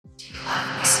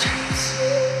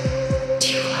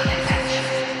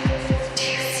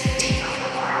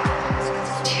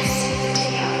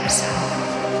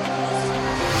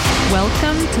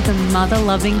to the Mother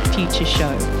Loving Future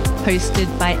Show, hosted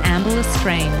by Amber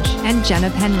Lestrange and Jenna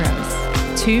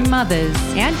Penrose, two mothers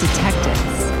and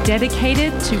detectives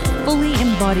dedicated to fully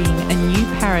embodying a new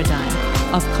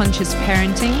paradigm of conscious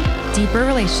parenting, deeper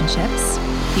relationships,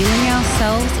 healing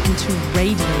ourselves into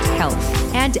radiant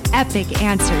health, and epic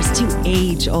answers to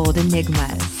age-old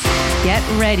enigmas. Get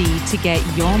ready to get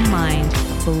your mind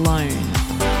blown.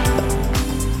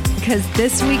 Because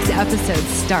this week's episode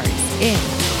starts in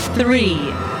 3,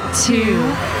 2,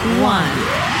 1.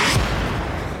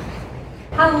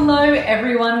 Hello,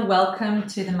 everyone. Welcome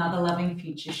to the Mother Loving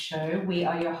Future Show. We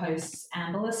are your hosts,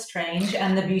 Amber Lestrange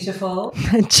and the beautiful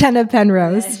Jenna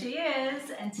Penrose. There she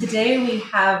is. And today we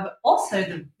have also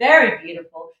the very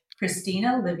beautiful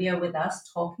Christina Olivia with us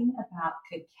talking about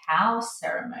cacao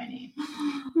ceremony.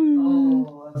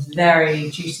 Oh, very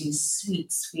juicy,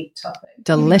 sweet topic.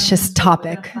 Delicious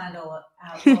topic. We're gonna find all out.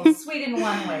 Well, sweet in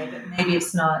one way, but maybe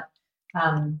it's not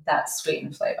that sweet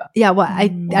in flavor. Yeah, well, I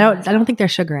don't think there's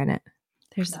sugar in it.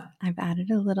 I've added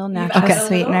a little natural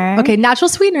sweetener. Okay, natural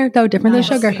sweetener though, different than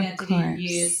sugar. Of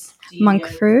course. Monk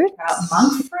fruit.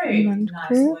 Monk fruit. Monk Nice.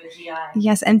 fruit.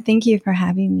 Yes, and thank you for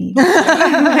having me.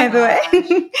 By the way. Thank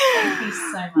you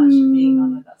so much for being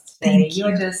on with us today.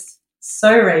 You're just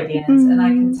so radiant, and I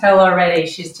can tell already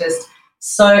she's just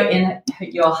so in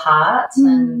your heart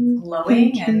and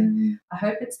glowing. And I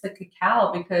hope it's the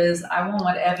cacao because I want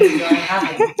whatever you're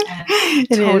having. And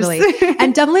totally.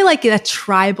 And definitely like a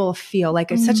tribal feel.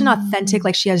 Like it's such an authentic,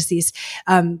 like she has these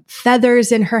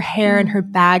feathers in her hair and her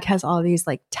bag has all these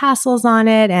like tassels on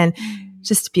it and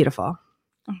just beautiful.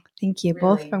 Oh, thank you. Really?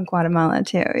 Both from Guatemala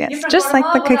too. Yes. Just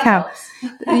Guatemala, like the cacao.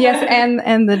 Yes.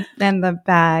 And the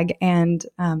bag and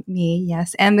me.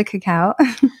 Yes. And the cacao.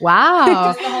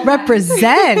 Wow.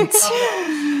 Represent.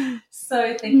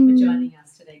 So thank you for joining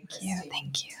us today, Christy.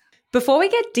 Thank you. Before we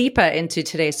get deeper into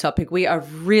today's topic, we are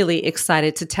really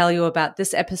excited to tell you about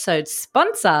this episode's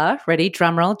sponsor. Ready?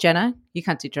 Drum roll. Jenna, you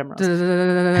can't do drum rolls.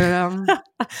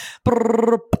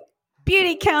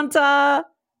 Beauty Counter.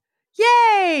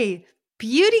 Yay!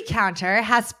 Beauty Counter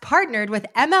has partnered with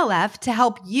MLF to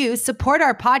help you support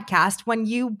our podcast when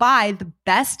you buy the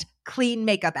best clean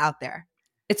makeup out there.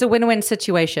 It's a win-win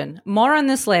situation. More on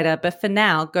this later, but for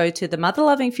now, go to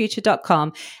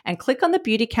themotherlovingfuture.com and click on the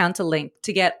Beauty Counter link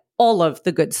to get all of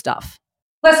the good stuff.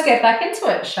 Let's get back into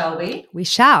it, shall we? We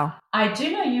shall. I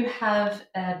do know you have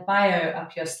a bio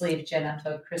up your sleeve, Jenna,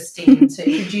 for Christine to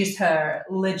introduce her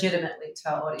legitimately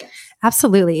to our audience.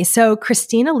 Absolutely. So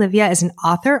Christine Olivia is an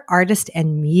author, artist,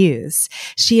 and muse.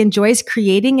 She enjoys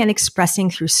creating and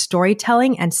expressing through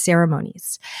storytelling and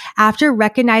ceremonies. After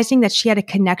recognizing that she had a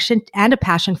connection and a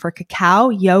passion for cacao,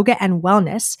 yoga, and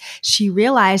wellness, she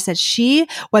realized that she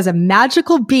was a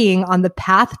magical being on the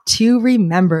path to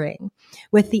remembering.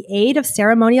 With the aid of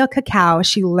ceremonial cacao,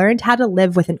 she learned how to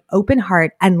live with an open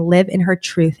heart and live in her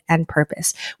truth and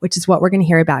purpose, which is what we're going to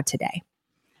hear about today.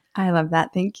 I love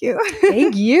that. Thank you.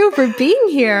 Thank you for being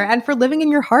here and for living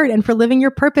in your heart and for living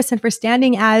your purpose and for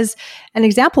standing as an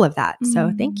example of that.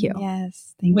 So thank you.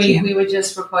 Yes. Thank you. We were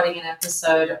just recording an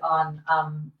episode on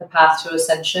the path to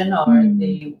ascension or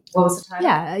what was the title?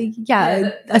 Yeah.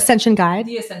 The Ascension Guide.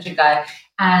 The Ascension Guide.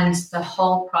 And the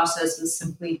whole process is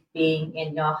simply being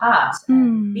in your heart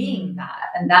and being that,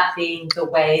 and that being the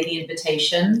way, the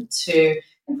invitation to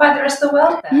invite the rest of the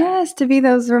world there. Yes, to be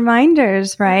those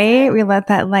reminders, right? We let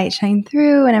that light shine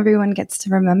through and everyone gets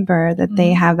to remember that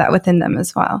they have that within them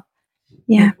as well.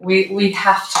 Yeah. We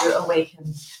have to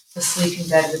awaken the sleeping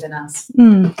bed within us.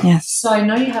 Yes. So I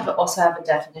know you also have a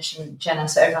definition, Jenna,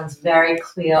 so everyone's very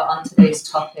clear on today's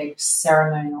topic,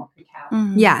 ceremonial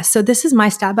cacao. Yeah, so this is my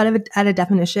stab at a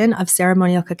definition of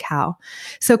ceremonial cacao.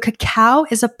 So cacao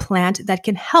is a plant that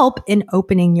can help in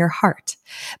opening your heart.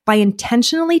 By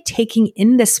intentionally taking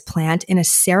in this plant in a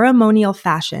ceremonial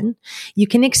fashion, you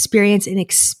can experience an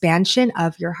expansion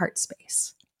of your heart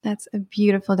space. That's a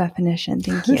beautiful definition.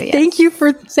 Thank you. Yes. Thank you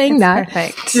for saying that.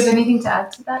 Perfect. Do you have anything to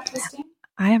add to that, Christine?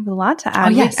 I have a lot to add.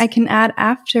 Oh, yes. I can add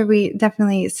after we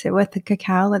definitely sit with the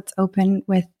cacao. Let's open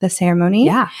with the ceremony.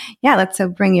 Yeah. Let's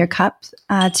bring your cup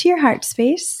to your heart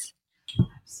space.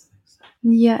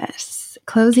 Yes.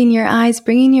 Closing your eyes,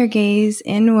 bringing your gaze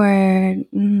inward.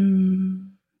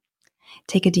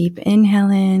 Take a deep inhale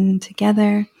in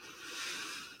together.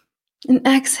 And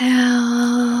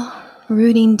exhale.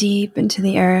 Rooting deep into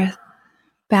the earth,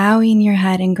 bowing your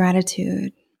head in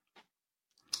gratitude.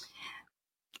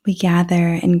 We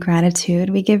gather in gratitude.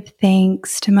 We give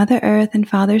thanks to Mother Earth and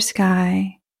Father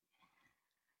Sky.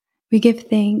 We give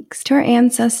thanks to our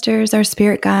ancestors, our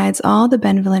spirit guides, all the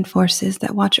benevolent forces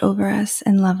that watch over us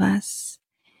and love us.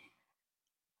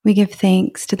 We give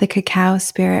thanks to the cacao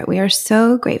spirit. We are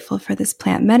so grateful for this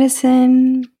plant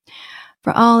medicine,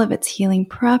 for all of its healing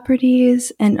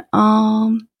properties, and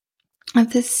all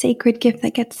of this sacred gift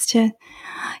that gets to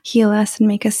heal us and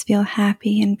make us feel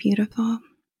happy and beautiful.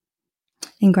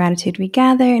 In gratitude we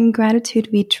gather, in gratitude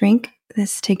we drink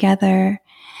this together.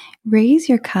 Raise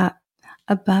your cup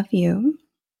above you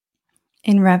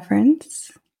in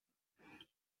reverence.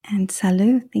 And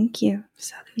salud, thank you.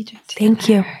 Salud, we drink together. Thank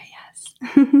you. Yes.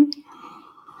 It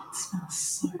smells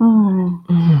so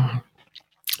good.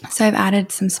 So I've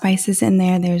added some spices in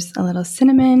there. There's a little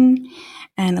cinnamon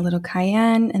and a little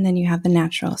cayenne, and then you have the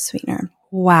natural sweetener.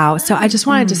 Wow. So I just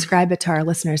want to describe it to our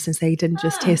listeners since they didn't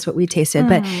just taste what we tasted,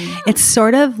 but it's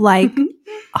sort of like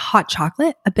a hot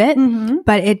chocolate a bit,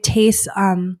 but it tastes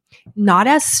not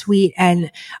as sweet and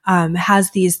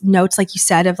has these notes, like you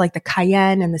said, of like the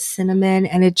cayenne and the cinnamon.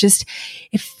 And it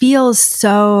feels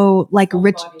so like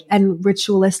rich and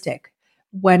ritualistic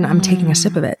when I'm taking a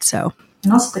sip of it. So,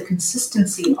 and also the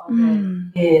consistency of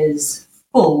it is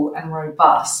full and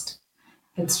robust.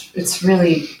 It's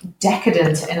really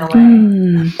decadent in a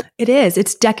way. It is.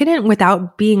 It's decadent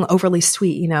without being overly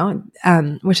sweet, you know,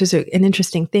 which is an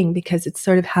interesting thing because it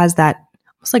sort of has that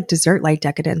almost like dessert-like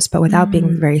decadence, but without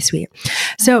being very sweet.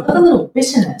 So a little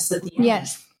bitterness at the end.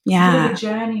 Yes. Yeah. It's a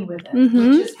journey with it,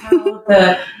 which is how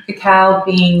the cacao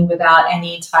being without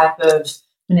any type of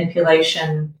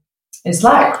manipulation is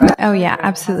like, right? Oh, yeah,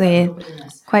 absolutely.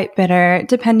 Quite bitter,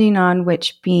 depending on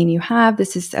which bean you have.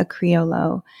 This is a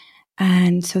Criollo.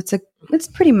 And so it's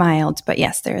pretty mild, but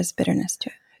yes, there is bitterness to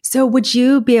it. So would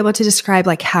you be able to describe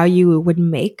like how you would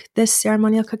make this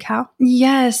ceremonial cacao?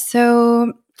 Yes.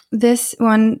 So this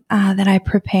one that I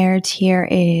prepared here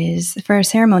is for a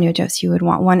ceremonial dose. You would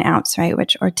want 1 ounce, right?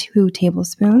 Or 2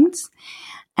 tablespoons.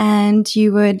 And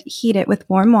you would heat it with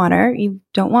warm water. You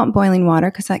don't want boiling water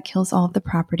because that kills all of the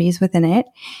properties within it.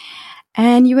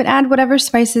 And you would add whatever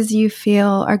spices you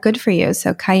feel are good for you.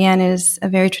 So cayenne is a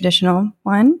very traditional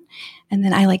one. And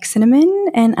then I like cinnamon.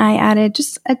 And I added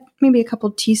just maybe a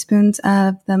couple teaspoons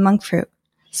of the monk fruit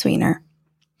sweetener.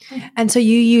 And so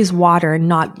you use water,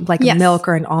 not like milk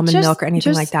or an almond milk or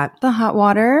anything like that? The hot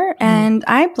water. And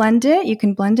I blend it. You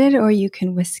can blend it or you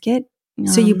can whisk it.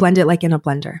 So you blend it like in a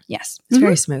blender? Yes. It's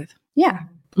very smooth. Yeah.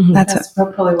 That's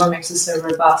probably what makes it so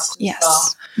robust.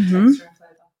 Yes.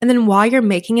 And then while you're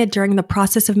making it, during the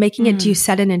process of making it, do you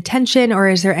set an intention or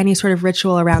is there any sort of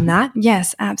ritual around that?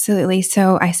 Yes, absolutely.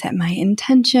 So I set my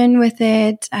intention with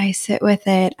it. I sit with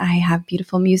it. I have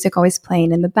beautiful music always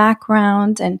playing in the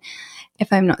background. And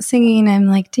if I'm not singing, I'm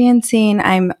like dancing.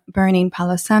 I'm burning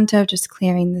Palo Santo, just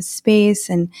clearing the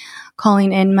space and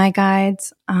calling in my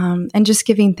guides and just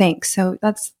giving thanks. So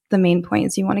that's the main point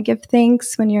is you want to give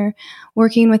thanks when you're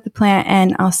working with the plant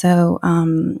and also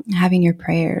having your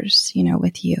prayers, you know,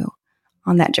 with you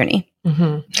on that journey.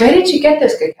 Where did you get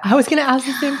this cacao? I was going to ask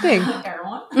the same thing.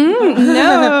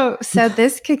 No. So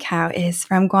this cacao is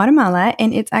from Guatemala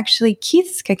and it's actually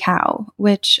Keith's cacao,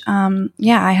 which, I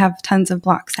have tons of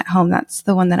blocks at home. That's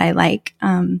the one that I like.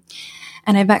 And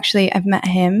I've met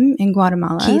him in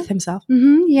Guatemala. Keith himself?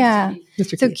 Yeah.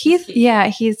 Mr. So Keith,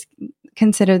 he's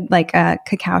considered like a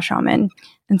cacao shaman.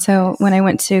 And so when I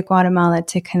went to Guatemala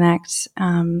to connect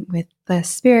with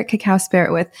the cacao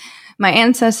spirit, with my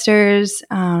ancestors,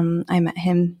 I met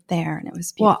him there and it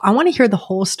was beautiful. Well, I want to hear the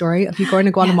whole story of you going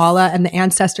to Guatemala and the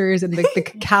ancestors and the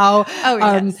cacao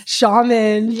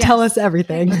shaman. Yes. Tell us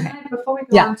everything. Okay. Before we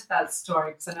go on to that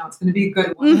story, because I know it's going to be a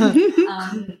good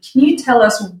one, can you tell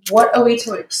us what are we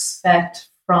to expect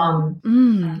from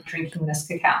drinking this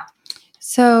cacao?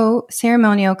 So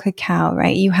ceremonial cacao,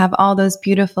 right? You have all those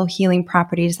beautiful healing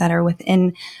properties that are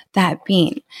within that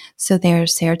bean. So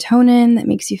there's serotonin that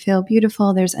makes you feel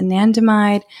beautiful. There's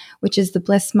anandamide, which is the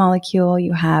bliss molecule.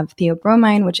 You have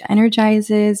theobromine, which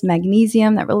energizes,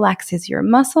 magnesium that relaxes your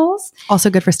muscles. Also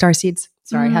good for star seeds.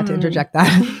 Sorry, I had to interject that.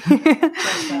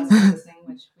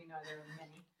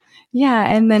 Yeah,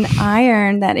 and then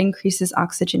iron that increases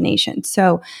oxygenation.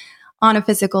 So on a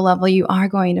physical level, you are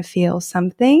going to feel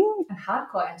something. And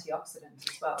hardcore antioxidants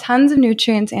as well. Tons of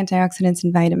nutrients, antioxidants,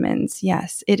 and vitamins.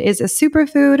 Yes, it is a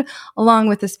superfood along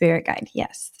with the spirit guide.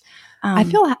 Yes. I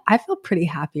feel pretty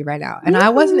happy right now. And I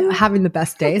wasn't having the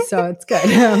best day, so it's good.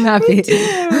 I'm happy.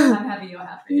 I'm happy you're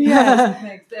happy. Yeah. It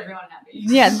makes everyone happy.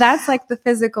 Yeah, that's like the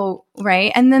physical,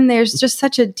 right? And then there's just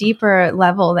such a deeper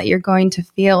level that you're going to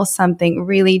feel something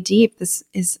really deep. This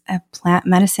is a plant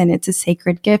medicine. It's a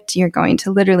sacred gift. You're going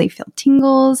to literally feel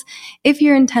tingles if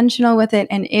you're intentional with it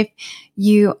and if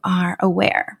you are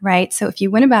aware, right? So if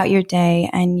you went about your day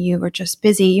and you were just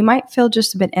busy, you might feel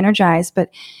just a bit energized,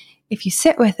 but if you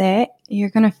sit with it, you're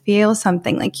going to feel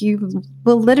something. Like you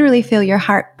will literally feel your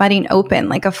heart budding open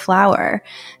like a flower.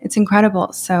 It's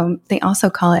incredible. So they also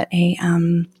call it a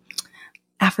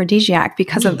aphrodisiac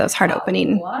because of those heart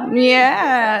opening. What?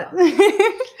 Yeah.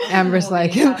 Amber's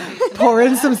like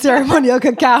pouring some ceremonial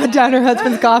cacao down her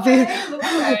husband's coffee.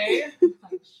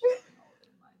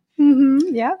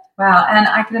 Yeah. Wow. And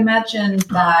I can imagine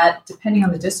that depending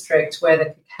on the district where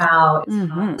the cacao is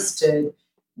harvested,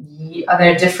 are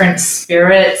there different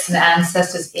spirits and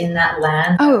ancestors in that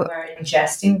land that we're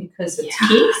ingesting because it's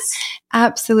Keith's?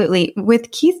 Absolutely.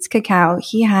 With Keith's cacao,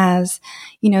 he has,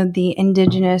 the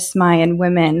indigenous Mayan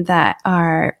women that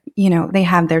are, they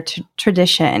have their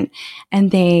tradition and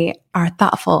they are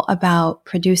thoughtful about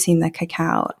producing the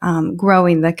cacao,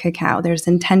 growing the cacao. There's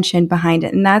intention behind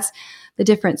it. And that's the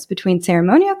difference between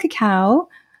ceremonial cacao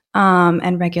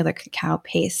and regular cacao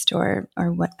paste or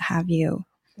what have you.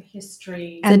 The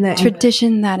history. And the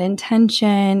tradition, that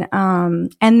intention,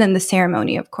 and then the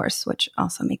ceremony, of course, which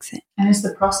also makes it. And is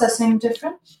the processing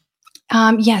different?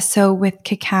 Yes. So with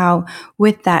cacao,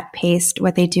 with that paste,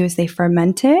 what they do is they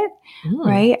ferment it,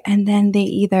 right? And then they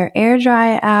either air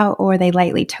dry it out or they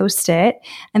lightly toast it.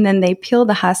 And then they peel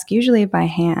the husk, usually by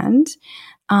hand.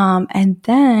 And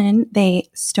then they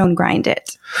stone grind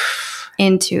it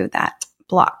into that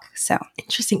block. So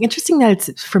interesting that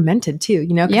it's fermented too,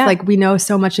 because like we know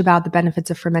so much about the benefits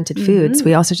of fermented foods.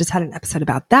 We also just had an episode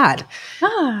about that.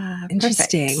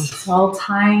 Interesting. It's all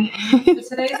tying into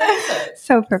today's episode.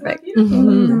 So perfect.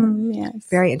 Yes.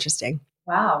 Very interesting.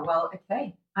 Wow. Well,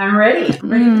 okay. I'm ready. I'm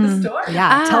ready for the story.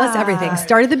 Yeah. Tell us everything.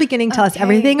 Start at the beginning. Tell us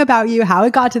everything about you, how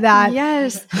it got to that.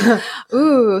 Yes.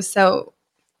 So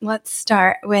let's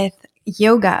start with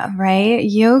yoga, right?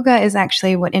 Yoga is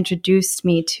actually what introduced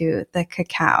me to the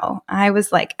cacao. I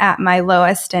was like at my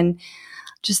lowest and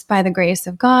just by the grace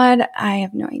of God, I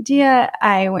have no idea.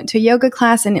 I went to a yoga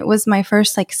class and it was my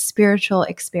first like spiritual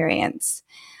experience.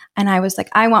 And I was like,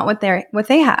 I want what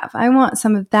they have. I want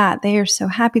some of that. They are so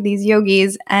happy, these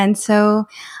yogis. And so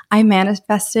I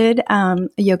manifested a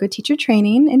yoga teacher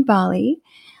training in Bali.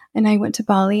 And I went to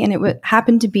Bali and it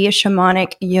happened to be a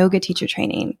shamanic yoga teacher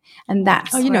training. And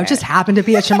that's it just happened to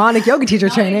be a shamanic yoga teacher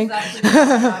training.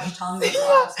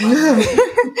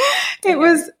 It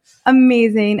was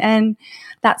amazing. And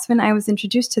that's when I was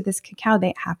introduced to this cacao.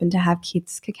 They happened to have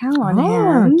Keith's cacao on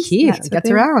hand. Keith gets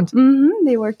around.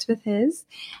 They worked with his.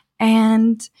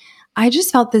 And I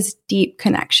just felt this deep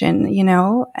connection,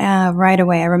 right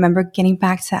away. I remember getting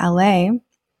back to LA,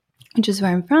 which is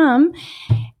where I'm from,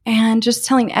 and just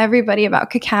telling everybody about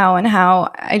cacao and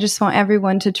how I just want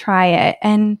everyone to try it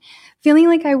and feeling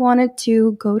like I wanted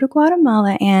to go to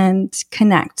Guatemala and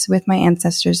connect with my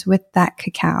ancestors with that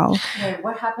cacao. Wait,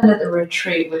 what happened at the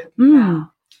retreat with the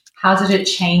cacao? How did it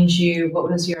change you? What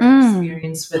was your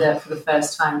experience with it for the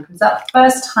first time? Because that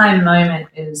first time moment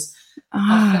is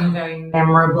often a very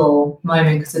memorable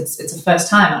moment because it's a first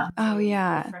timer. Oh,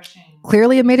 yeah. Refreshing.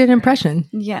 Clearly it made an impression.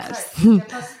 Yes. So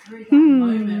step us through that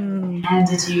moment.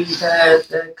 Handed you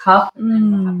the cup and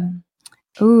then what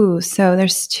happened? So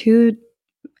there's two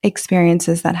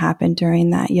experiences that happened during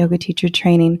that yoga teacher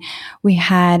training. We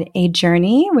had a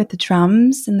journey with the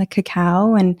drums and the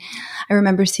cacao, and I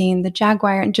remember seeing the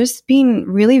jaguar and just being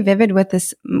really vivid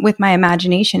with my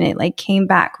imagination. It like came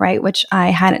back, right, which I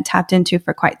hadn't tapped into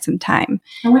for quite some time.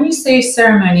 And when you say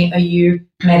ceremony, are you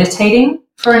meditating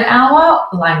for an hour,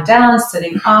 lying down,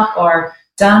 sitting up, or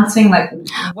dancing? Like,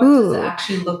 what does it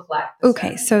actually look like?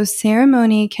 Okay, so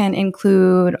ceremony can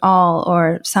include all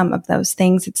or some of those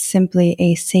things. It's simply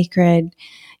a sacred,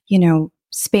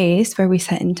 space where we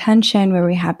set intention, where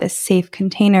we have this safe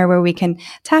container where we can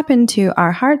tap into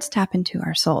our hearts, tap into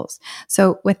our souls.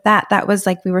 So with that was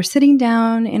like we were sitting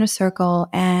down in a circle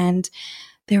and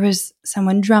there was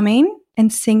someone drumming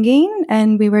and singing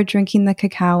and we were drinking the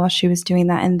cacao while she was doing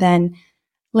that, and then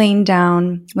laying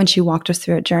down when she walked us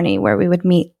through a journey where we would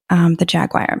meet the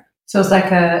jaguar. So it's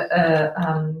like a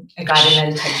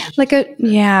guided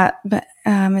meditation. But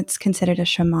it's considered a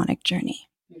shamanic journey.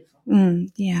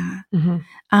 Yeah. Mm-hmm.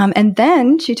 And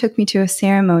then she took me to a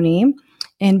ceremony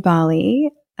in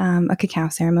Bali, a cacao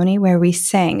ceremony where we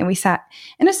sang and we sat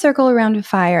in a circle around a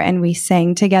fire and we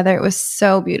sang together. It was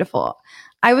so beautiful.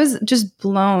 I was just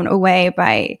blown away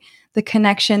by the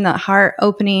connection, the heart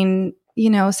opening,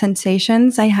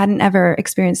 sensations. I hadn't ever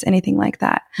experienced anything like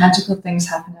that. Magical things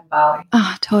happen in Bali.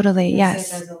 Oh, totally. Yes.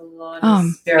 There's a lot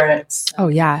of spirits. Oh,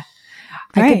 yeah.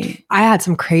 Right. I had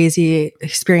some crazy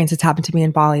experiences happen to me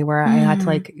in Bali where I had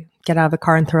to get out of the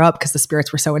car and throw up because the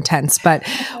spirits were so intense, but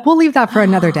we'll leave that for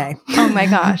another day. Oh my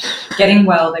gosh. Getting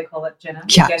well, they call it, Jenna.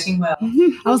 Yeah. Getting well.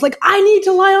 I was like, I need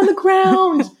to lie on the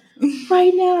ground.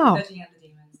 right now. Purging out the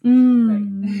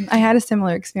demons. I had a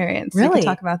similar experience. Really? We can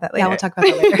talk about that later. Yeah, we'll talk about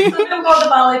that later. Some people call the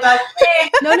Bali, but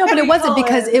No, but it wasn't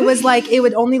because it was like, it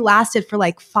would only lasted for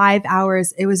like 5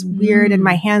 hours. It was weird. And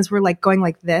my hands were like going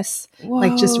like this,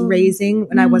 like just raising,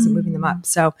 and I wasn't moving them up.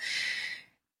 So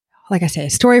like I say, a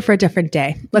story for a different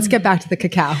day. Let's get back to the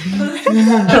cacao.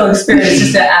 Experience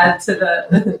just to add to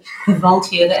the vault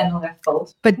here, the NLF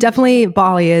vault. But definitely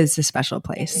Bali is a special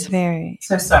place. Very.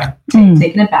 So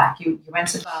taking it back, you went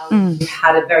to Bali, you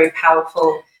had a very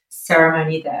powerful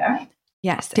ceremony there.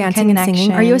 Yes. Dancing and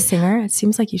singing. Are you a singer? It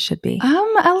seems like you should be.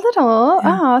 A little.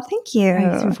 Yeah. Oh, thank you.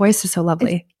 Your voice is so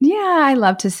lovely. I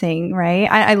love to sing, right?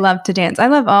 I love to dance. I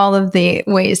love all of the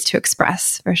ways to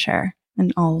express, for sure,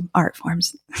 in all art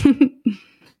forms.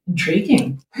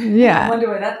 Intriguing. Yeah. I wonder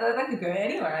where that could go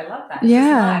anywhere. I love that.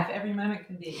 Yeah. Life. Every moment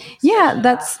can be.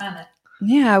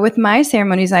 With my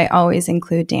ceremonies, I always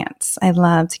include dance. I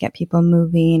love to get people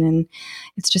moving, and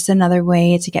it's just another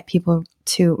way to get people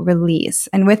to release.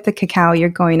 And with the cacao, you're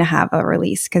going to have a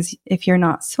release, because if you're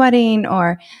not sweating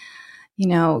or,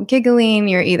 giggling,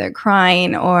 you're either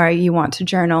crying or you want to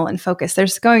journal and focus.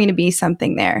 There's going to be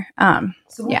something there.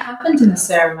 So what happened in the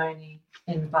ceremony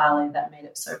in Bali that made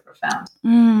it so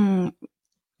profound?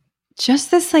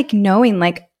 Just this knowing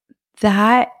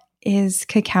that is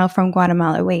cacao from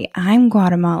Guatemala. Wait, I'm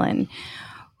Guatemalan.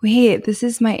 Wait, this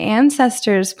is my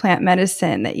ancestors' plant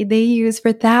medicine that they use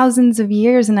for thousands of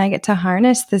years, and I get to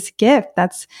harness this gift.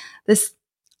 That's this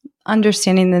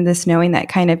understanding and this knowing that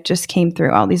kind of just came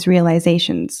through all these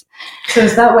realizations. So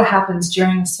is that what happens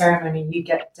during the ceremony? You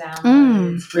get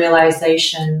down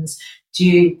realizations.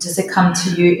 Does it come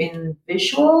to you in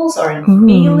visuals or in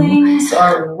feelings,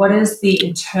 or what is the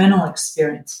internal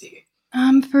experience for you?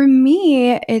 For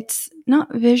me, it's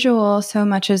not visual so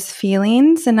much as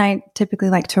feelings, and I typically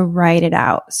like to write it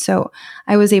out. So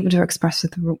I was able to express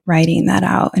with writing that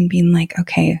out and being like,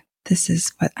 okay, this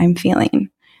is what I'm feeling,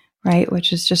 right?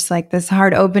 Which is just like this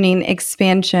heart opening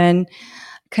expansion,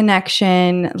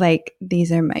 connection, like these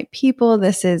are my people,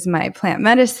 this is my plant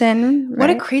medicine. Right? What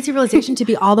a crazy realization to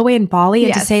be all the way in Bali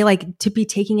and to say to be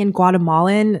taking in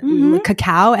Guatemalan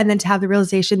cacao, and then to have the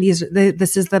realization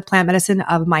this is the plant medicine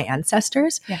of my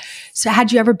ancestors. Yes. So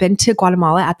had you ever been to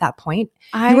Guatemala at that point?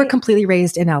 You were completely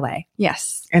raised in LA.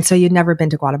 Yes. And so you'd never been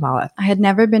to Guatemala. I had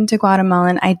never been to Guatemala,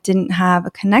 and I didn't have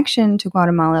a connection to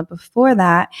Guatemala before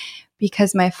that,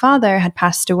 because my father had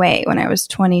passed away when I was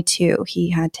 22. He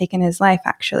had taken his life,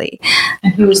 actually.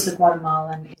 And who was the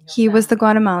Guatemalan? He was the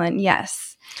Guatemalan,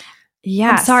 yes.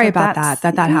 Yeah. I'm sorry about that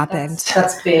happened.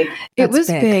 That's big. It was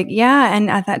big. Yeah. And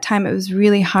at that time, it was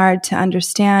really hard to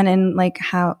understand and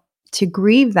how to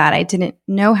grieve that. I didn't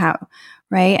know how,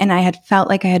 right? And I had felt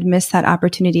like I had missed that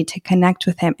opportunity to connect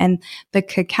with him. And the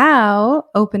cacao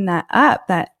opened that up,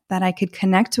 that I could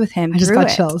connect with him. I just got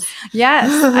chills. Yes.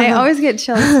 I always get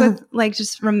chills with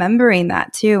just remembering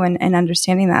that too, and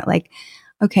understanding that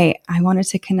okay, I wanted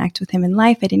to connect with him in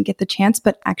life. I didn't get the chance,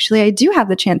 but actually I do have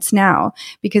the chance now,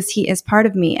 because he is part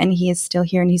of me and he is still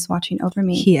here and he's watching over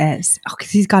me. He is. Oh,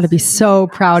 because he's got to be so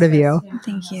proud of you.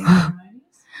 Thank you.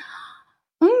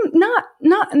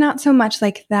 Not so much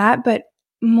like that, but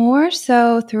more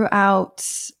so throughout,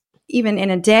 even in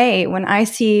a day, when I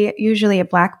see usually a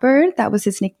blackbird. That was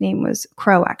his nickname, was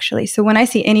Crow, actually. So when I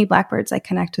see any blackbirds, I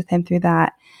connect with him through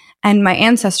that. And my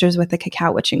ancestors with the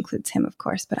cacao, which includes him, of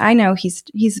course. But I know he's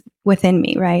within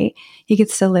me, right? He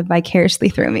gets to live vicariously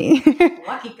through me.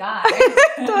 Lucky guy.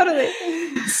 Totally.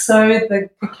 So the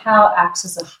cacao acts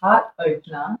as a heart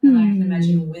opener. And I can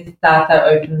imagine with that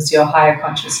opens your higher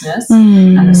consciousness,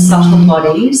 and the subtle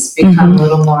bodies become a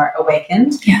little more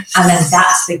awakened. Yes. And then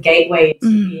that's the gateway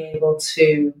to be able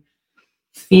to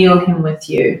feel him with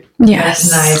you.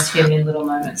 Yes. Recognize him in little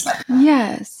moments like that.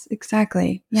 Yes,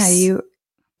 exactly. Yeah,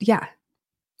 Yeah.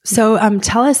 So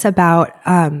tell us about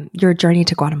your journey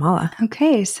to Guatemala.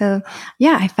 Okay. So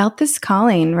I felt this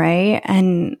calling, right?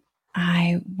 And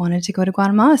I wanted to go to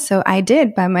Guatemala. So I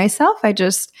did by myself. I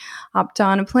just hopped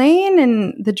on a plane,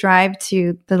 and the drive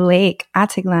to the lake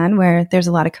Atiglan, where there's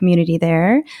a lot of community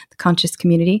there, the conscious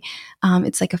community.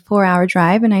 It's like a 4-hour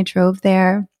drive, and I drove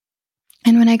there.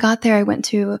 And when I got there, I went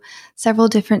to several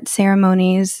different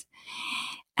ceremonies.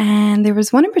 And there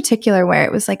was one in particular where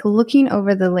it was looking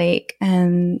over the lake,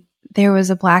 and there was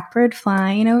a blackbird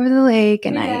flying over the lake.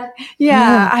 And I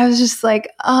was just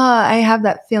I have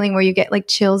that feeling where you get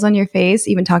chills on your face,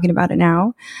 even talking about it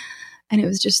now. And it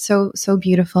was just so, so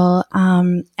beautiful.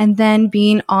 And then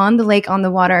being on the lake, on the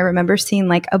water, I remember seeing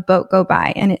like a boat go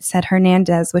by and it said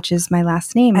Hernandez, which is my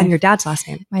last name. And your dad's last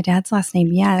name. My dad's last name,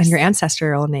 yes. And your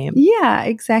ancestral name. Yeah,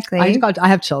 exactly. I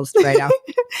have chills right now.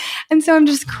 And so I'm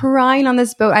just crying on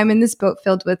this boat. I'm in this boat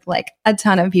filled with like a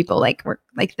ton of people like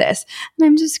this. And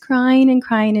I'm just crying and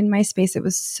crying in my space. It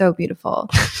was so beautiful.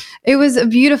 It was a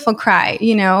beautiful cry,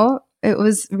 you know? It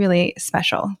was really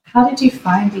special. How did you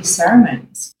find these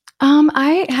ceremonies?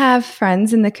 I have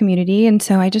friends in the community, and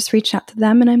so I just reached out to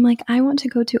them, and I'm like, I want to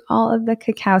go to all of the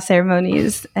cacao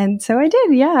ceremonies, and so I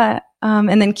did, yeah.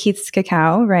 And then Keith's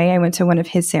Cacao, right? I went to one of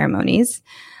his ceremonies.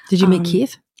 Did you meet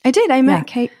Keith? I did. I met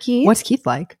Keith. What's Keith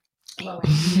like?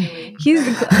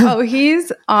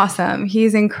 He's awesome.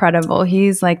 He's incredible.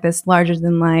 He's like this larger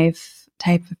than life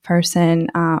type of person.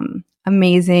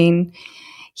 Amazing.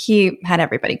 He had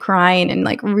everybody crying and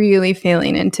like really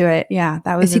feeling into it. Yeah,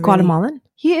 that was. Is he Guatemalan?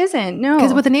 He isn't. No,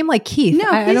 because with a name like Keith,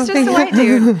 no, he's just a white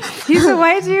dude. He's a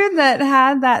white dude that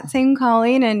had that same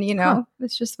calling, and you know,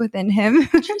 it's just within him.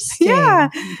 Interesting. Yeah,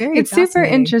 it's super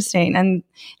interesting, and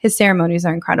his ceremonies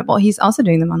are incredible. He's also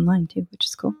doing them online too, which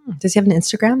is cool. Does he have an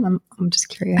Instagram? I'm just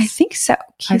curious. I think so.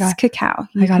 Keith's Cacao.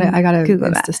 I gotta Google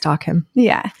that to stalk him.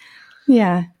 Yeah.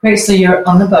 Great. So you're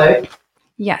on the boat.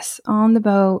 Yes, on the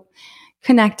boat,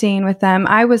 connecting with them.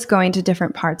 I was going to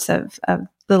different parts of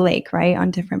the lake, right,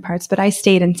 on different parts, but I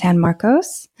stayed in San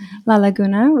Marcos, La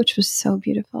Laguna, which was so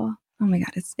beautiful. Oh my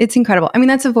God, it's incredible. I mean,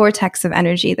 that's a vortex of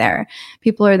energy there.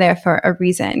 People are there for a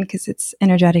reason because it's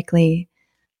energetically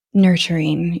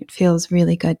nurturing. It feels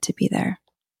really good to be there.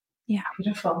 Yeah.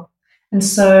 Beautiful. And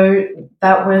so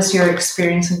that was your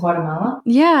experience in Guatemala?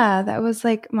 Yeah, that was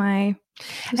like my...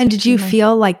 And did you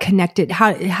feel like connected?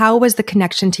 How was the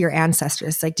connection to your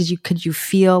ancestors? Like, could you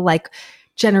feel like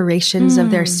generations of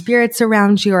their spirits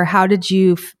around you, or how did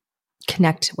you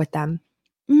connect with them?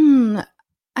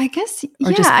 I guess,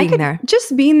 or just being there.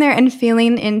 Just being there and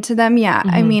feeling into them. Yeah.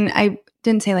 I mean, I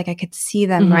didn't say like I could see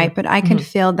them, right? But I could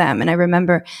feel them. And I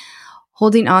remember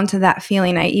holding on to that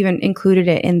feeling. I even included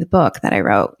it in the book that I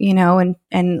wrote, you know,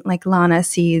 and like Lana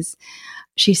sees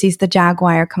the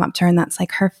jaguar come up to her, and that's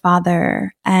like her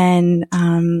father, and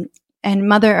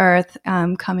Mother Earth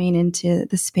coming into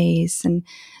the space, and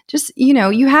just, you know,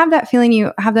 you have that feeling,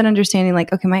 you have that understanding,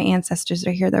 like, okay, my ancestors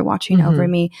are here, they're watching over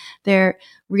me, they're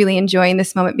really enjoying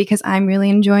this moment because I'm really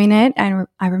enjoying it. And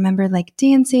I remember like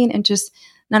dancing and just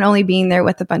not only being there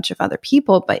with a bunch of other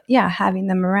people, but yeah, having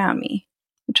them around me,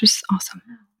 which was awesome.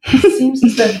 It seems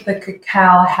as though the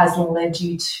cacao has led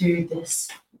you to this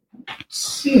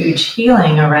huge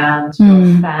healing around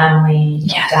your family,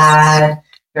 your dad,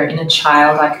 your inner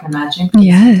child, I can imagine.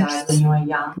 Yes. You died when you were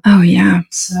young. Oh, yeah.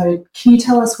 So can you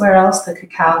tell us where else the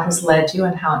cacao has led you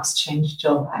and how it's changed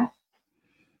your life?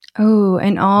 Oh,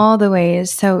 in all the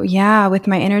ways. So yeah, with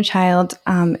my inner child,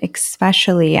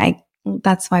 especially,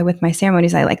 that's why with my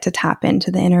ceremonies, I like to tap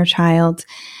into the inner child.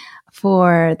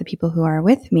 For the people who are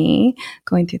with me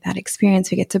going through that experience,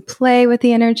 we get to play with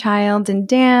the inner child and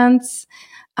dance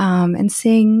and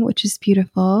sing, which is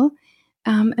beautiful.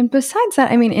 And besides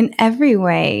that, I mean, in every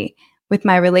way, with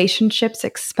my relationships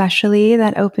especially,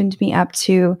 that opened me up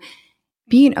to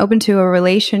being open to a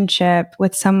relationship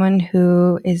with someone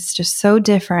who is just so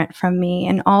different from me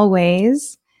in all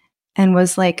ways, and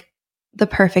was like the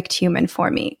perfect human for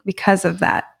me because of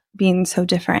that, being so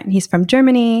different. He's from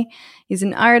Germany. He's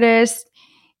an artist.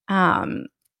 Yeah.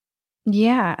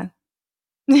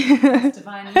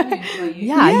 Divine union for you.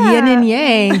 Yeah, yin and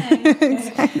yang.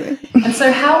 Exactly. And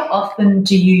so how often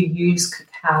do you use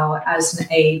cacao as an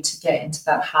aid to get into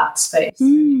that heart space,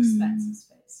 the expansive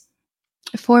space?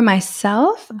 For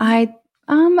myself, I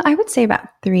would say about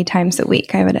 3 times a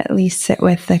week, I would at least sit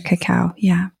with the cacao.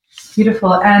 Yeah.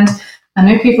 Beautiful. And I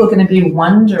know people are going to be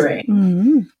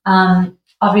wondering,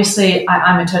 obviously,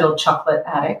 I'm a total chocolate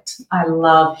addict. I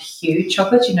love Hu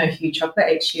chocolate. You know Hu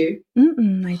chocolate, HU?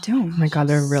 I don't. Oh my God,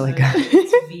 they're really good.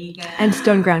 It's vegan. And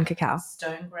stone ground cacao.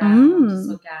 Stone ground, it's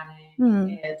organic.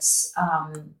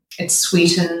 It's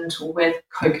sweetened with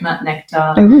coconut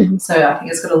nectar. So I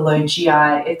think it's got a low GI.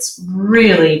 It's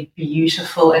really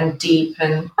beautiful and deep,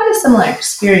 and quite a similar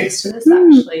experience to this,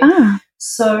 actually.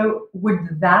 So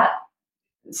would that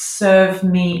serve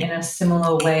me in a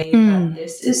similar way that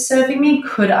this is serving me?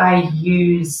 Could I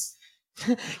use...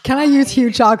 Can I use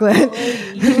Hu chocolate?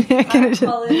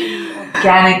 Quality,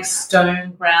 organic,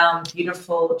 stone ground,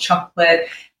 beautiful chocolate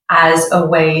as a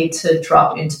way to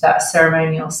drop into that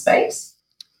ceremonial space?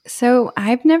 So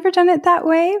I've never done it that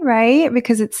way, right?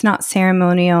 Because it's not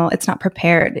ceremonial. It's not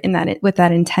prepared in that with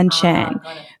that intention.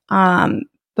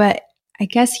 But I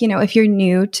guess, if you're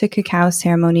new to cacao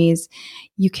ceremonies,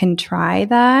 you can try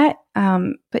that.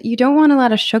 But you don't want a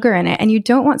lot of sugar in it, and you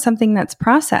don't want something that's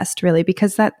processed really,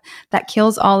 because that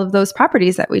kills all of those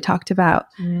properties that we talked about.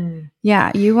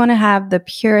 Yeah. You want to have the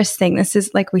purest thing. This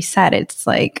is, like we said,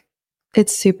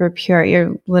 it's super pure.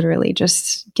 You're literally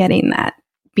just getting that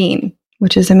bean,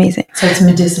 which is amazing. So it's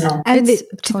medicinal. And It's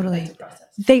totally.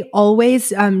 They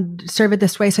always serve it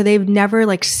this way. So they've never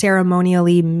like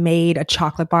ceremonially made a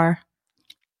chocolate bar.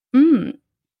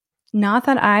 Not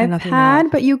that I've had,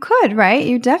 but you could, right?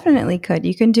 You definitely could.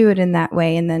 You can do it in that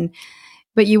way. And then,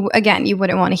 but you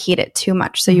wouldn't want to heat it too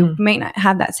much. So you may not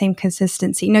have that same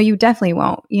consistency. No, you definitely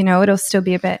won't. It'll still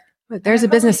be a bit. There's a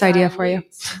business idea for you.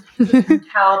 The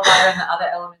cacao butter and the other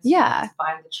elements to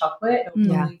find the chocolate. It will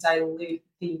really dilute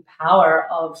the power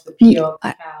of the pure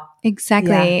cacao.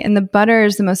 Exactly. Yeah. And the butter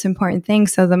is the most important thing.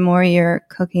 So the more you're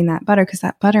cooking that butter, because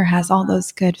that butter has all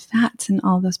those good fats and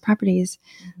all those properties.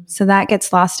 So that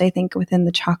gets lost, I think, within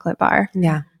the chocolate bar.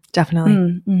 Yeah,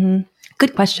 definitely.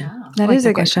 Good question. Wow. That is a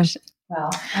good question. Well,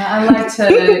 I like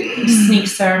to sneak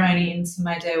ceremony into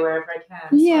my day wherever I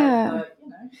can. Yeah.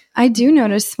 I do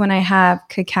notice when I have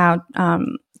cacao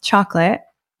chocolate,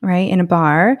 right, in a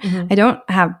bar, I don't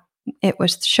have it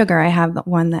with sugar. I have the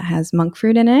one that has monk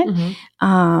fruit in it.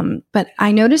 But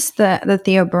I noticed the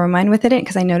theobromine with it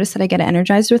because I noticed that I get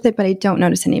energized with it, but I don't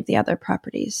notice any of the other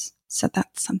properties. So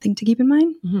that's something to keep in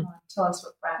mind. Tell us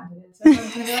what brand it is.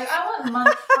 Everyone's going to be like, I want monk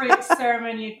fruit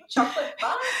ceremonial chocolate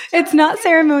bar. It's not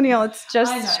ceremonial. It's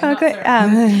just chocolate.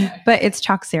 But it's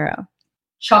Choc Zero.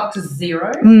 Choc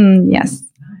Zero? Yes.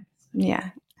 Yeah.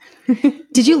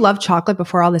 Did you love chocolate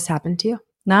before all this happened to you?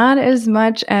 Not as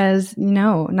much as,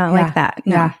 not like that.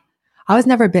 No. Yeah. I was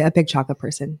never a big chocolate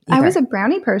person either. I was a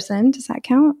brownie person. Does that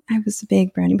count? I was a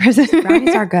big brownie person.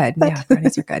 Brownies are good. Yeah,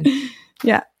 brownies are good.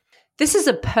 Yeah. This is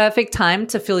a perfect time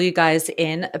to fill you guys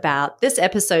in about this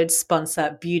episode's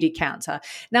sponsor, Beauty Counter.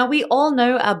 Now, we all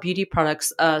know our beauty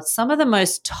products are some of the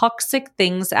most toxic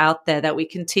things out there that we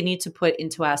continue to put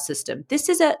into our system. This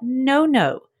is a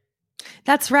no-no.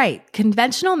 That's right.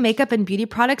 Conventional makeup and beauty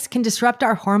products can disrupt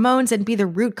our hormones and be the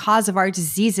root cause of our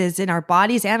diseases in our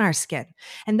bodies and our skin.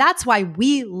 And that's why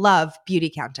we love Beauty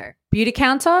Counter. Beauty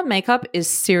Counter makeup is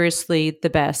seriously the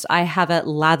best. I have it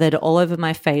lathered all over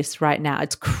my face right now.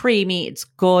 It's creamy, it's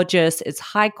gorgeous, it's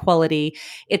high quality,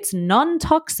 it's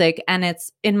non-toxic, and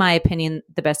it's, in my opinion,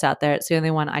 the best out there. It's the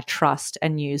only one I trust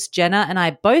and use. Jenna and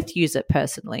I both use it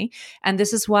personally, and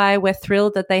this is why we're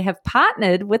thrilled that they have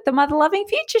partnered with the Mother Loving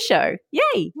Future show.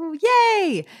 Yay! Ooh,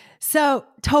 yay! So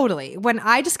totally. When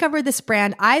I discovered this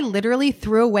brand, I literally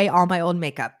threw away all my old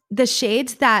makeup. The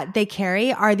shades that they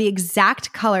carry are the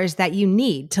exact colors that you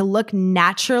need to look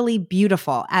naturally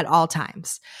beautiful at all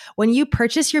times. When you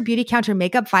purchase your Beauty Counter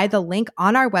makeup via the link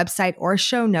on our website or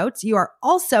show notes, you are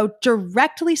also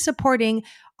directly supporting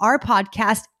our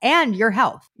podcast and your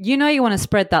health. You know you want to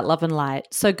spread that love and light.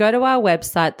 So go to our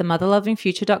website,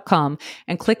 themotherlovingfuture.com,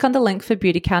 and click on the link for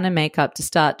Beauty Counter Makeup to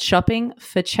start shopping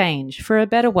for change, for a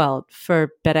better world, for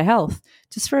better health,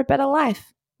 just for a better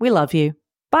life. We love you.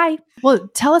 Bye. Well,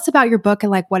 tell us about your book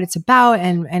and like what it's about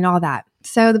and all that.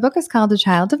 So the book is called A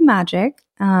Child of Magic.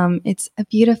 It's a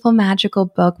beautiful, magical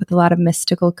book with a lot of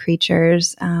mystical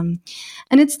creatures. And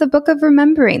it's the book of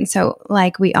remembering. So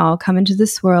like we all come into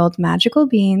this world magical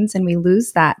beings, and we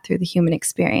lose that through the human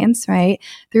experience, right?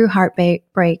 Through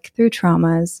heartbreak, through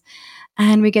traumas.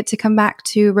 And we get to come back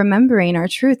to remembering our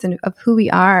truth and of who we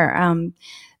are,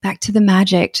 back to the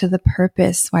magic, to the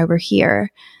purpose, why we're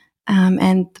here.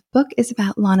 And the book is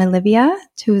about Olivia,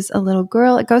 who's a little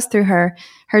girl. It goes through her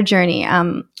journey.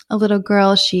 A little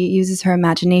girl, she uses her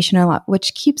imagination a lot,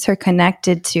 which keeps her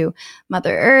connected to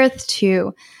Mother Earth,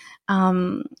 to,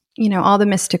 all the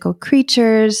mystical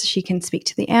creatures. She can speak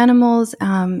to the animals,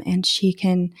 and she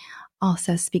can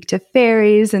also speak to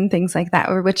fairies and things like that,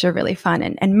 which are really fun,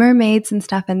 and mermaids and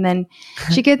stuff. And then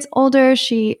she gets older.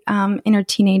 She, in her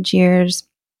teenage years,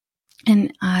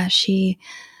 and she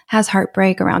has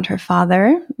heartbreak around her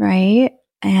father, right?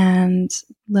 And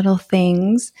little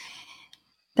things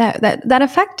that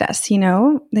affect us,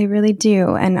 they really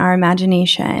do, and our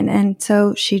imagination. And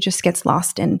so she just gets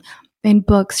lost in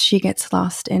books. She gets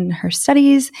lost in her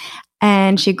studies,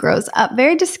 and she grows up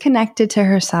very disconnected to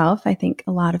herself. I think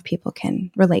a lot of people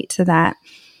can relate to that,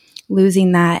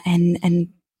 losing that and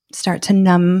start to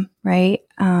numb, right?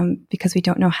 Because we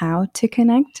don't know how to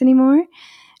connect anymore.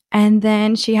 And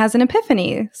then she has an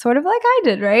epiphany, sort of like I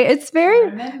did, right? It's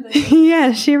very,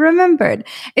 yeah, she remembered.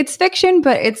 It's fiction,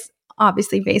 but it's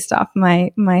obviously based off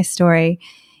my story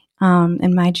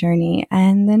and my journey.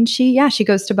 And then she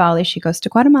goes to Bali. She goes to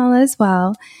Guatemala as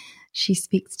well. She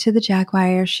speaks to the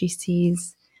jaguar. She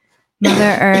sees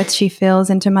Mother Earth. She feels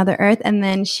into Mother Earth. And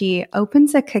then she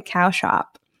opens a cacao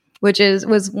shop, which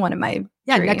was one of my dreams.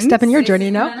 Next step in your journey,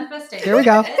 you know? Here we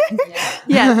go.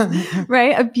 Yes,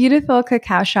 right? A beautiful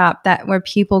cacao shop where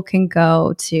people can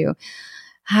go to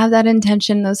have that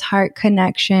intention, those heart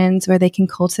connections, where they can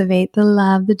cultivate the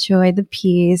love, the joy, the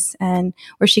peace, and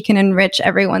where she can enrich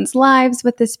everyone's lives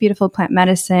with this beautiful plant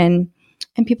medicine.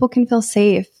 And people can feel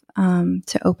safe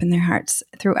to open their hearts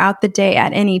throughout the day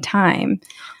at any time.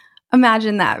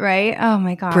 Imagine that, right? Oh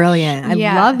my gosh. Brilliant. I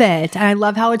love it. And I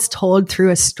love how it's told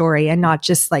through a story and not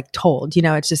just like told,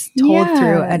 it's just told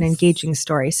through an engaging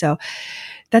story. So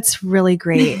that's really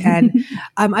great. And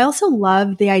I also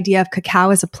love the idea of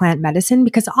cacao as a plant medicine,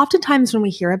 because oftentimes when we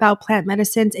hear about plant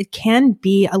medicines, it can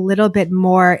be a little bit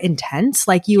more intense.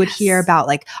 Like you would hear about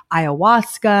like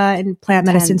ayahuasca and plant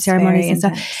medicine ceremonies and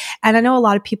stuff. And I know a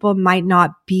lot of people might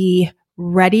not be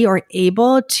ready or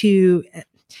able to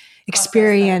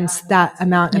experience that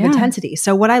amount of intensity.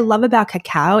 So what I love about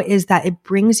cacao is that it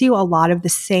brings you a lot of the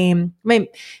same,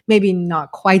 maybe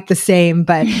not quite the same,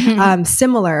 but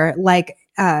similar, like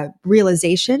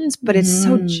realizations, but it's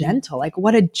so gentle. Like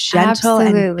what a gentle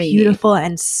and beautiful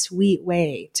and sweet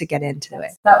way to get into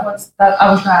it. I was going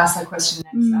to ask that question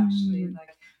next, actually. Like,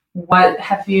 what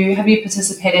have you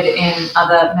participated in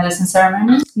other medicine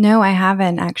ceremonies? No, I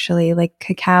haven't actually. Like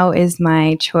cacao is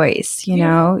my choice, you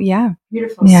know? Yeah.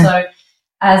 Beautiful. Yeah. So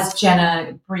as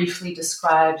Jenna briefly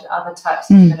described, other types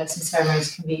of medicine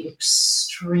ceremonies can be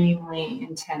extremely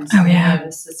intense on the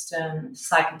nervous system,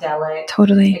 psychedelic,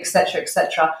 totally, et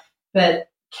cetera, But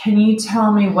can you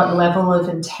tell me what level of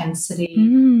intensity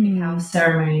cacao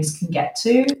ceremonies can get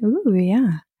to? Ooh,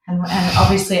 yeah. And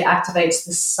obviously it activates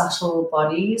the subtle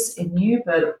bodies in you,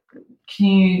 but can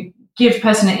you give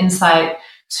person an insight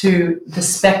to the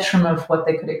spectrum of what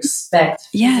they could expect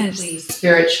physically,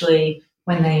 spiritually,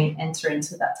 when they enter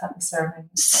into that type of ceremony?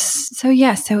 So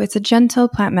it's a gentle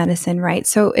plant medicine, right?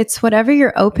 So it's whatever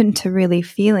you're open to really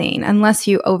feeling, unless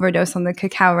you overdose on the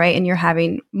cacao, right? And you're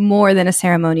having more than a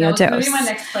ceremonial dose. That was my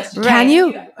next question. Right? Can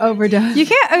you overdose? You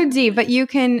can't OD, but you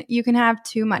can have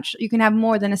too much. You can have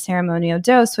more than a ceremonial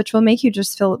dose, which will make you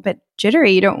just feel a bit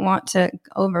jittery. You don't want to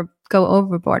go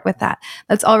overboard with that.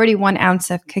 That's already 1 ounce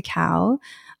of cacao,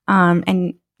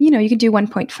 and you could do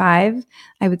 1.5,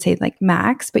 I would say like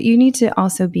max, but you need to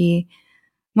also be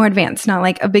more advanced, not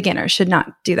like a beginner should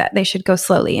not do that. They should go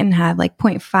slowly and have like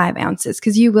 0.5 ounces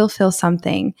because you will feel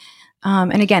something.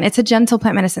 And again, it's a gentle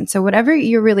plant medicine. So whatever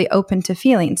you're really open to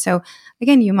feeling. So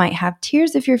again, you might have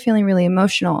tears if you're feeling really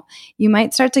emotional. You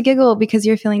might start to giggle because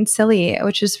you're feeling silly,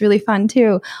 which is really fun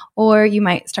too. Or you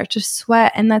might start to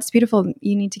sweat, and that's beautiful.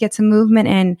 You need to get some movement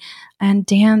in and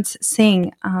dance,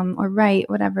 sing, or write,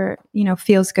 whatever,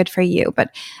 feels good for you.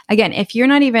 But again, if you're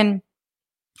not even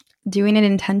doing it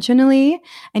intentionally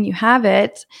and you have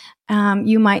it,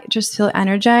 you might just feel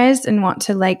energized and want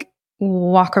to like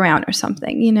walk around or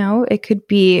something, it could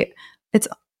be,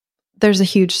 there's a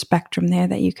huge spectrum there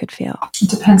that you could feel. It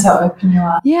depends how open you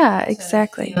are. Yeah,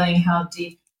 exactly. Feeling how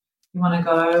deep you want to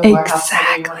go or how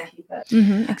far you want to keep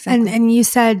it. Exactly. And you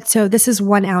said, so this is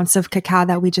 1 ounce of cacao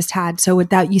that we just had. So with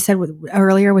that, you said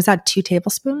earlier, was that 2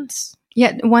 tablespoons?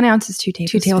 Yeah, 1 ounce is 2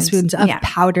 tablespoons. 2 tablespoons of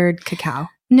powdered cacao.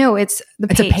 No, it's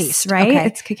paste. A paste, right? Okay.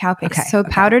 It's cacao paste. So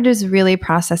powdered is really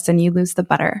processed and you lose the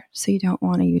butter. So you don't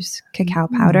want to use cacao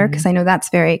powder because I know that's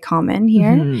very common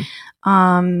here. You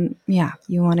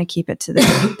want to keep it to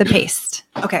the paste.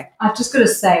 Okay. I've just got to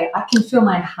say, I can feel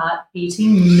my heart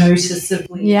beating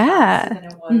noticeably faster than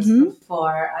it was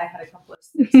before I had a couple of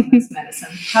sips of this medicine.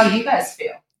 How do you guys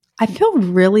feel? I feel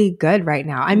really good right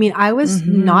now. I mean, I was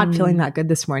not feeling that good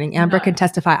this morning. Amber can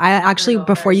testify. I actually,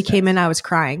 before you came in, I was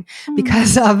crying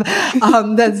because of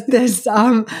this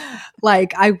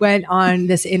like I went on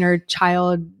this inner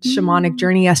child shamanic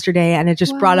journey yesterday, and it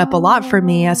just brought up a lot for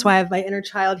me. That's why I have my inner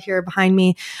child here behind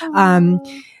me.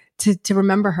 To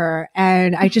remember her.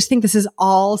 And I just think this is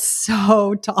all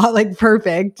so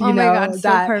perfect. My God,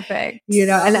 so perfect.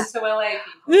 And so we're like,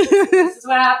 this is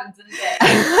what happens in a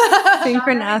day.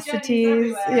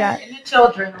 Synchronicities. Yeah. And the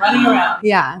children running around.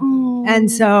 Yeah. And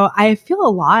so I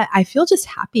feel just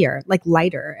happier, like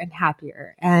lighter and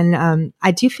happier. And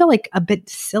I do feel like a bit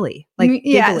silly, like giggly.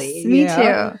 Yes, me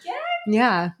too.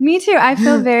 Yeah. Me too. I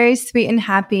feel very sweet and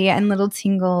happy and little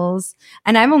tingles.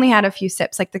 And I've only had a few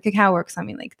sips. Like the cacao works on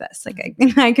me like this. Like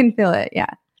I can feel it. Yeah.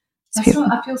 I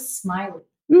feel smiley.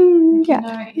 Yeah.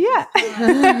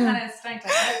 Kind of starting to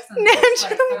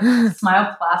hurt.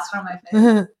 Smile plaster on my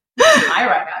face. high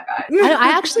right now, guys.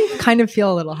 I actually kind of feel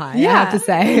a little high, I have to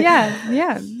say.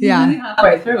 Yeah.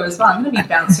 Halfway through as well. I'm going to be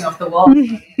bouncing off the wall.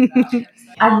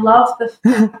 I love the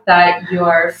fact that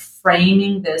you're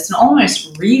framing this and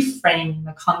almost reframing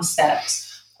the concept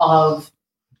of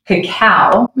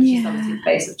cacao, which is obviously the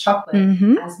base of chocolate,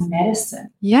 as medicine.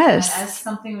 Yes. And as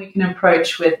something we can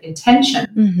approach with intention,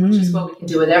 which is what we can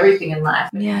do with everything in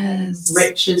life. Yes. It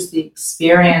enriches the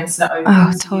experience and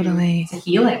opens you to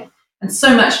healing. And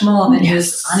so much more than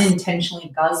just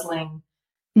unintentionally guzzling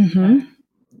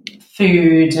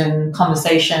food and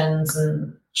conversations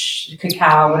and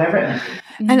cacao, whatever it may be.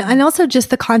 And also just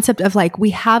the concept of like,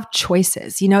 we have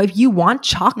choices, you know, if you want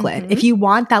chocolate, if you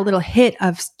want that little hit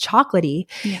of chocolatey,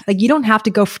 like you don't have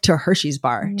to go to a Hershey's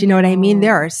bar. Do you know what I mean?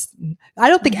 I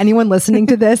don't think anyone listening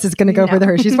to this is going to go for the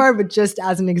Hershey's bar, but just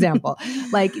as an example,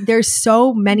 like there's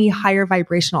so many higher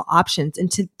vibrational options,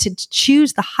 and to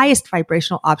choose the highest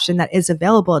vibrational option that is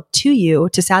available to you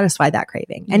to satisfy that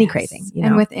craving, any craving. You know?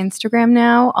 And with Instagram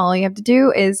now, all you have to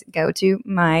do is go to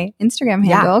my Instagram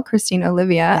handle, Christine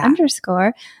Olivia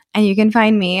 _ and you can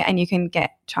find me and you can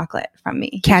get chocolate from me.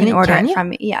 You can order it from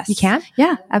me. Yes. You can?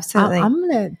 Yeah, absolutely. I'm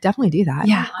going to definitely do that.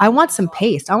 Yeah. I want some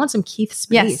paste. I want some Keith's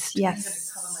paste.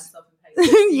 Yes.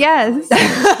 Yes.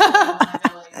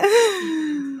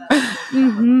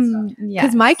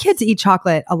 Because my kids eat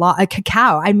chocolate a lot,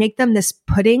 cacao. I make them this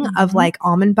pudding of like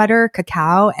almond butter,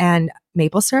 cacao, and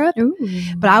maple syrup.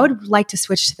 But I would like to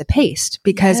switch to the paste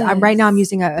because right now I'm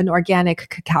using an organic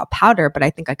cacao powder, but I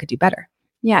think I could do better.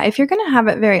 Yeah, if you're going to have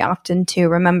it very often too,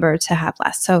 remember to have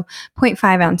less. So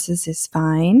 0.5 ounces is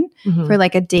fine for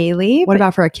like a daily. What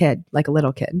about for a kid, like a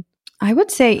little kid? I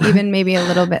would say even maybe a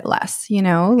little bit less, you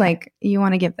know, like you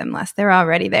want to give them less. They're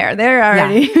already there. They're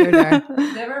already there.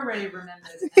 They've already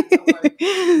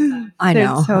remembered. I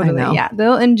know. Totally. I know. Yeah.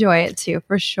 They'll enjoy it too,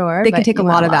 for sure. They can take a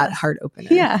lot of that heart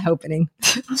opening. Yeah. Opening.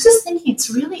 I was just thinking, it's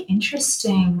really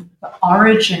interesting, the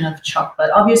origin of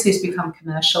chocolate. Obviously, it's become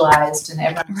commercialized and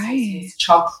everyone uses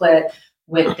chocolate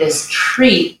with this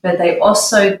treat, but they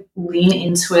also lean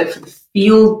into it for the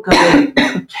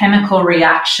feel-good chemical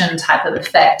reaction type of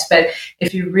effect. But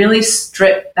if you really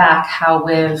strip back how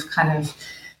we've kind of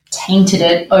tainted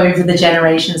it over the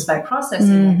generations by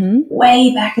processing,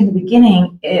 way back in the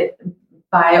beginning, it,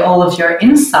 by all of your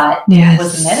insight,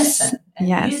 was a medicine and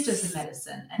used as a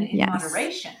medicine and in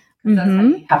moderation. That's how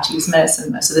you have to use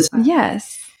medicine most of the time.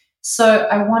 Yes. So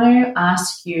I want to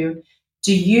ask you,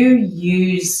 do you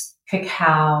use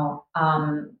cacao,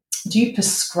 do you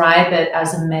prescribe it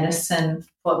as a medicine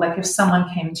for, like, if someone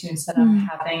came to you instead of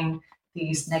having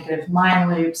these negative mind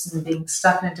loops and being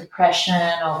stuck in a depression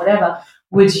or whatever,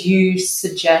 would you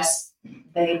suggest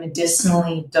they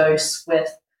medicinally dose with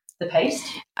the paste?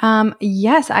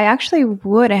 Yes, I actually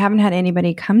would. I haven't had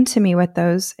anybody come to me with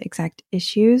those exact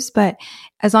issues, but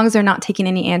as long as they're not taking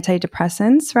any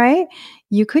antidepressants, right?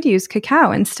 You could use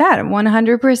cacao instead,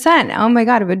 100%. Oh my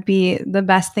God, it would be the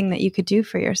best thing that you could do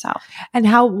for yourself. And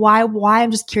why,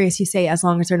 I'm just curious, you say as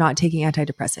long as they're not taking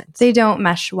antidepressants. They don't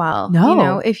mesh well. No, you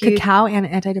know, if cacao and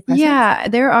antidepressants. Yeah,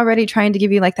 they're already trying to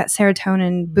give you like that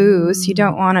serotonin boost. You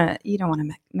don't want to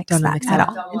mix that at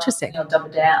all. Interesting. You'll double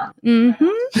down.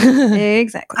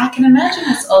 Exactly. I can imagine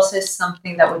it's also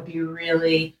something that would be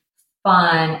really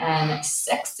fun and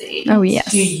sexy to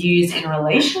use in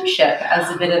relationship as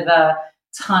a bit of a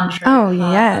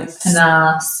tantra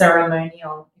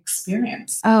ceremonial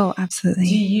experience. Oh, absolutely.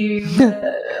 Do you do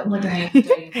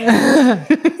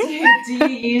you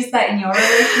use that in your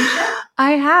relationship?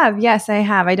 I have. Yes, I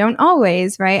have. I don't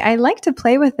always, right? I like to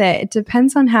play with it. It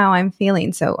depends on how I'm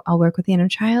feeling. So I'll work with the inner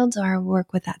child or I'll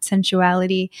work with that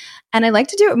sensuality. And I like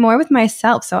to do it more with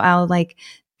myself. So I'll like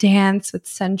dance with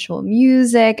sensual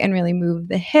music and really move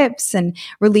the hips and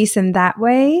release in that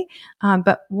way.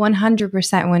 But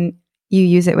 100% when you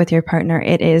use it with your partner,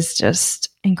 it is just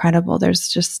incredible. There's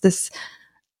just this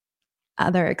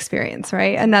other experience,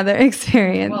 right? Another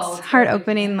experience. Heart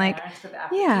opening, like,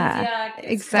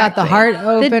 exactly. Got the heart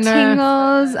opener. The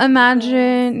tingles,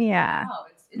 imagine. Yeah.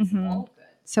 It's all good.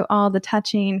 So all the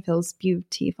touching feels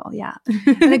beautiful. Yeah.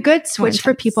 And a good switch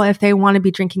for people if they want to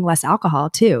be drinking less alcohol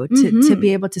too, to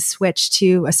be able to switch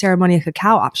to a ceremonial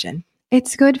cacao option.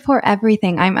 It's good for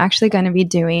everything. I'm actually going to be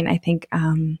doing, I think,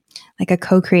 like a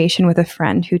co-creation with a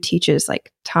friend who teaches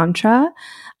like Tantra.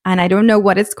 And I don't know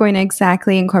what it's going to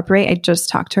exactly incorporate. I just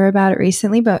talked to her about it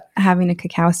recently, but having a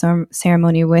cacao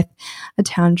ceremony with a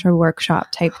Tantra workshop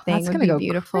type thing would be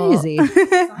beautiful. Crazy.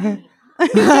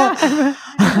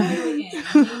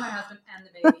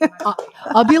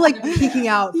 I'll be like peeking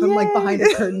out from like behind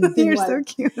a curtain. You're like, so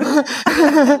cute.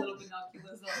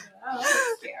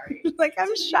 scary. Like,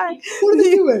 I'm shy. What are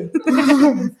they doing?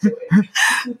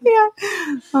 Yeah.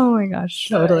 Oh my gosh.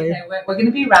 Totally. So, okay, we're going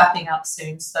to be wrapping up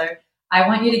soon. So I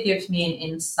want you to give me an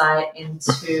insight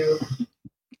into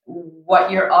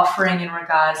what you're offering in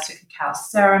regards to cacao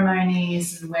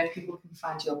ceremonies and where people can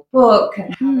find your book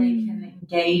and how they can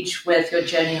engage with your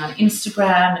journey on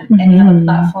Instagram and any other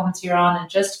platforms you're on, and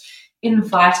just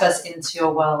invite us into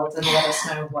your world and let us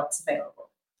know what's available.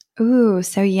 Ooh,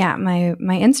 so yeah, my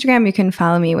Instagram, you can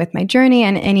follow me with my journey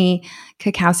and any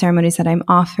cacao ceremonies that I'm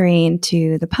offering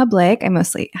to the public. I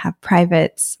mostly have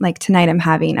privates. Like tonight I'm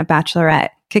having a bachelorette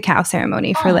cacao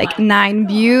ceremony for 9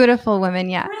 beautiful women.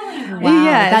 Yeah. Brilliant. Wow,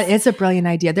 Yes. that is a brilliant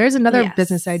idea. There's another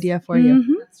business idea for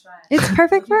you. That's right. It's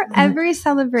perfect for every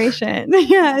celebration.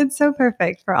 Yeah, it's so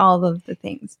perfect for all of the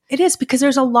things. It is, because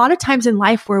there's a lot of times in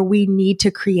life where we need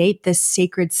to create this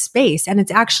sacred space, and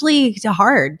it's actually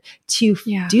hard to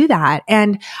do that.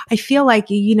 And I feel like,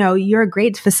 you're a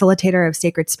great facilitator of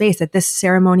sacred space, that this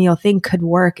ceremonial thing could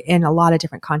work in a lot of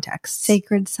different contexts.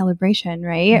 Sacred celebration,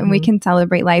 right? And we can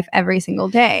celebrate life every single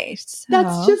day. So.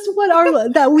 That's just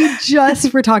what that we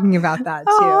just were talking about that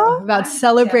too, about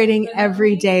celebrating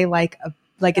every day like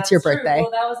it's your birthday. True.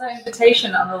 Well, that was our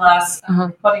invitation on the last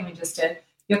recording we just did.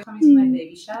 You're coming to my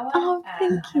baby shower. Oh,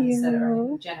 thank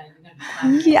you. Jenna, you're going to be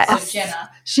planning. Yes. So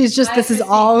Jenna, she's just, this is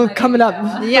all coming up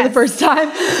for the first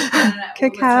time.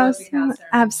 Cacao,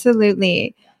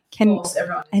 absolutely.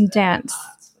 And dance.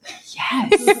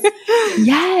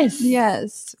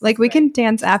 Yes. Like we can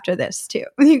dance after this too.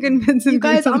 You can put some. You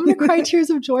guys, I'm gonna cry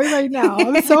tears of joy right now.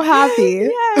 I'm so happy.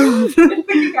 Yes.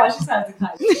 Gosh, she sounds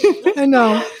excited. I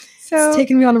know. So it's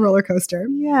taking me on a roller coaster.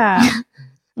 Yeah.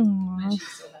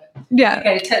 Yeah.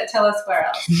 Okay, tell us where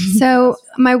else. So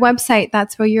my website,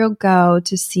 that's where you'll go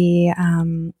to see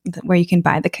where you can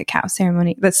buy the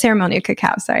ceremonial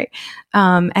cacao, sorry.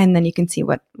 And then you can see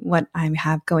what I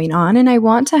have going on. And I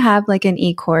want to have like an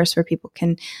e-course where people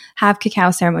can have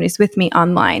cacao ceremonies with me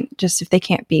online, just if they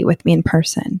can't be with me in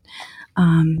person.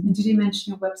 And did you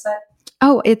mention your website?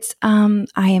 Oh, it's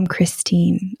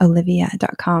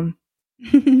IamChristineOlivia.com.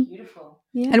 Beautiful.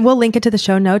 Yeah. And we'll link it to the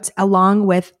show notes along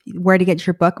with where to get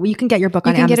your book. You can get your book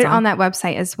on Amazon. You can get it on that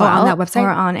website as well. On that website? Or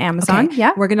on Amazon. Okay.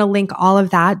 Yeah. We're going to link all of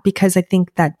that because I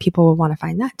think that people will want to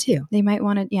find that too. They might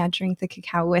want to, drink the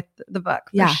cacao with the book.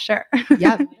 For sure.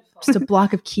 Yep. Just a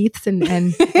block of Keith's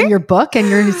and your book and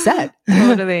you're set.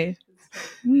 Totally.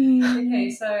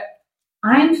 Okay, so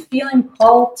I'm feeling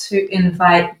called to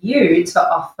invite you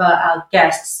to offer our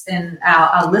guests and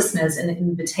our listeners an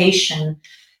invitation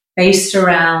based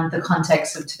around the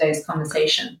context of today's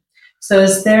conversation. So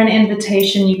is there an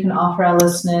invitation you can offer our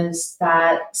listeners,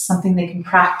 that something they can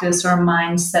practice or a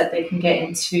mindset they can get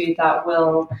into that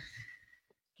will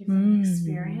give them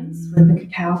experience with the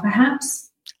cacao perhaps?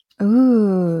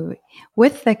 Ooh,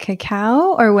 with the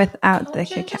cacao or without the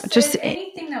cacao? Just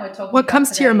anything that we're talking about. What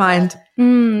comes to your mind?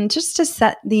 Just to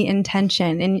set the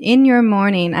intention. And in your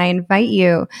morning, I invite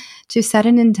you to set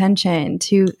an intention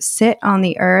to sit on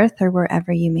the earth or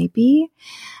wherever you may be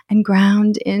and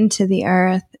ground into the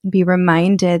earth and be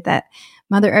reminded that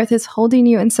Mother Earth is holding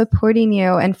you and supporting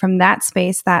you. And from that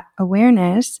space, that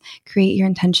awareness, create your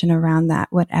intention around that,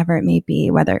 whatever it may be,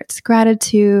 whether it's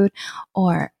gratitude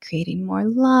or creating more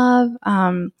love,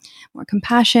 more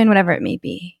compassion, whatever it may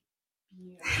be.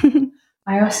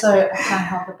 I also can't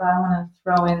help it, but I want to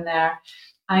throw in there,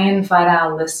 I invite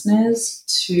our listeners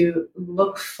to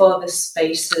look for the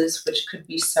spaces which could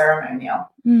be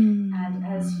ceremonial. And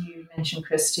as you mentioned,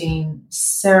 Christine,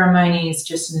 ceremony is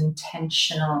just an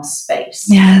intentional space.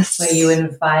 Yes. Where you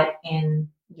invite in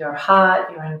your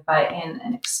heart, you invite in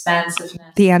an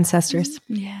expansiveness. The ancestors.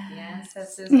 Yeah. The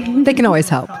ancestors. They can always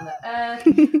help. From the earth.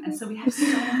 And so we have so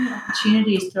many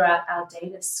opportunities throughout our day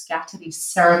to scatter these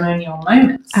ceremonial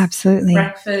moments. Absolutely.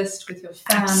 Breakfast with your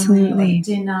family, Absolutely. or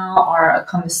dinner, or a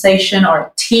conversation, or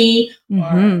a tea,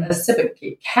 or a sip of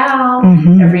cacao.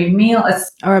 Every meal.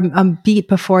 Or a beat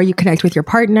before you connect with your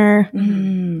partner.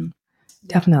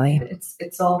 Definitely.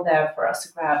 It's all there for us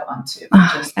to grab onto.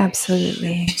 Just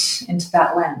absolutely. Into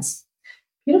that lens.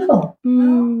 Beautiful.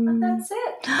 Well, that's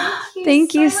it.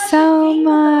 Thank you so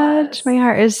much. My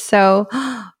heart is so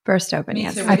burst open. Me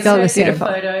Yes, too. I feel this beautiful.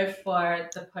 A photo for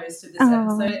the post of this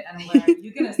episode, and where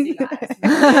you're going to see guys.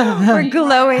 We're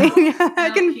glowing.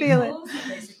 I can feel it.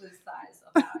 Basically the size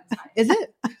of our entire. Is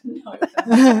it? No,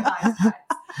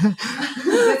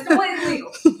 it's completely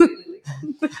legal.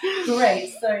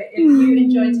 Great. So if you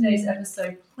enjoyed today's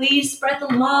episode, please spread the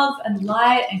love and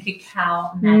light and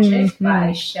cacao magic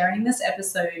by sharing this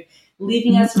episode,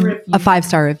 leaving us a review. A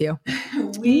 5-star review.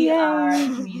 We are a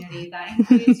community that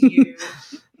includes you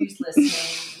who's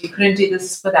listening. We couldn't do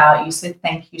this without you. So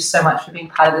thank you so much for being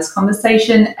part of this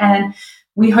conversation. And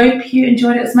we hope you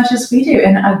enjoyed it as much as we do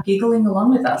and are giggling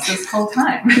along with us this whole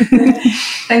time.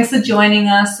 Thanks for joining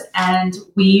us, and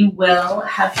we will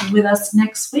have you with us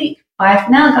next week. Bye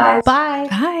for now, guys. Bye.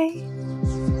 Bye.